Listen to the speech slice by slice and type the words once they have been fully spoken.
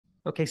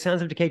Okay,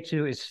 Sounds of Decay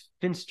 2 is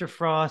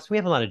Finsterfrost. We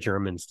have a lot of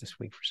Germans this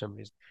week for some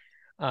reason.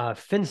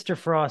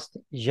 Finsterfrost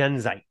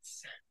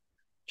Jenseits.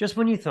 Just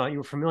when you thought you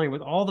were familiar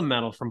with all the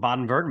metal from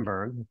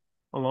Baden-Württemberg,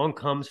 along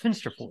comes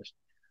Finsterforst,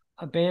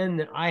 a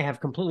band that I have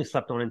completely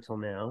slept on until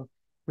now,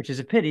 which is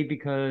a pity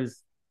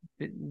because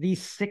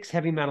these six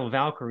heavy metal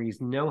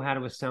Valkyries know how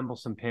to assemble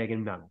some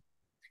pagan metal.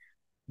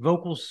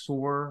 Vocals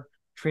soar,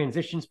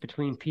 transitions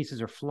between pieces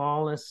are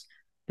flawless.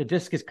 The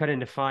disc is cut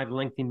into 5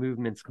 lengthy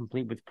movements,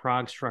 complete with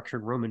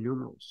Prague-structured Roman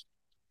numerals.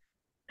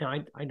 Now,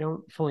 I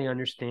don't fully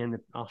understand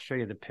that. I'll show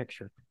you the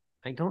picture.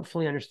 I don't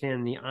fully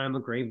understand the I'm a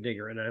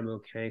Gravedigger and I'm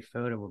okay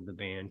photo of the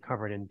band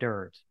covered in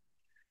dirt.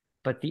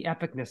 But the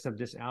epicness of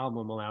this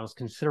album allows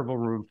considerable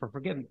room for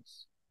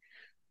forgiveness.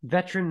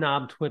 Veteran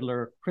knob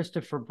twiddler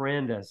Christopher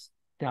Brandes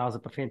dials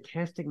up a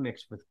fantastic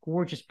mix with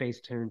gorgeous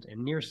bass tones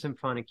and near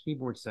symphonic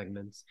keyboard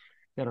segments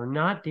that are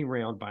not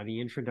derailed by the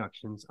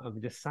introductions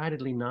of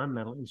decidedly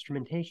non-metal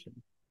instrumentation,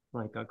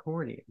 like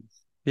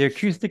accordions. The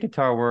acoustic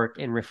guitar work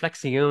in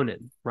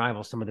Reflexionen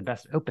rivals some of the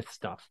best Opeth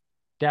stuff,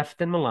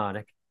 deft and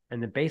melodic,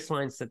 and the bass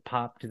lines that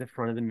pop to the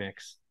front of the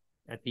mix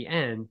at the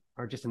end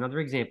are just another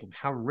example of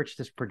how rich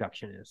this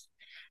production is.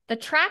 The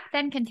track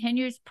then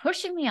continues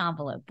pushing the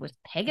envelope with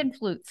pagan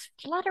flutes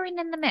fluttering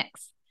in the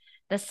mix.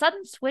 The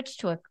sudden switch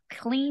to a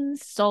clean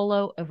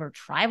solo over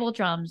tribal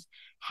drums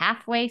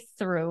halfway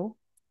through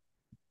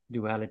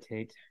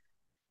Dualitate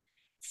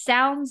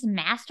sounds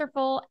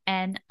masterful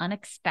and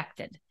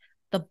unexpected.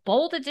 The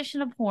bold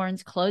addition of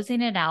horns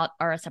closing it out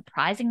are a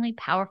surprisingly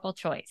powerful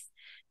choice.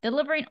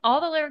 Delivering all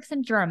the lyrics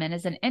in German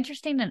is an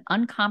interesting and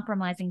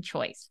uncompromising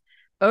choice.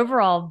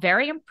 Overall,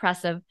 very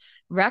impressive.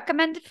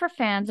 Recommended for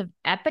fans of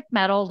epic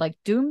metal like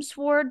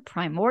Doomsword,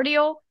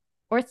 Primordial,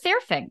 or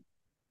Thirfing.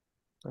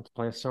 Let's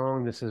play a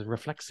song. This is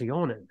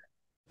Reflexionen.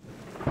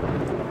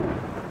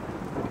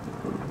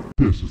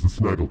 This is the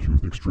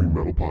Snaggletooth Extreme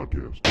Metal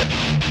Podcast.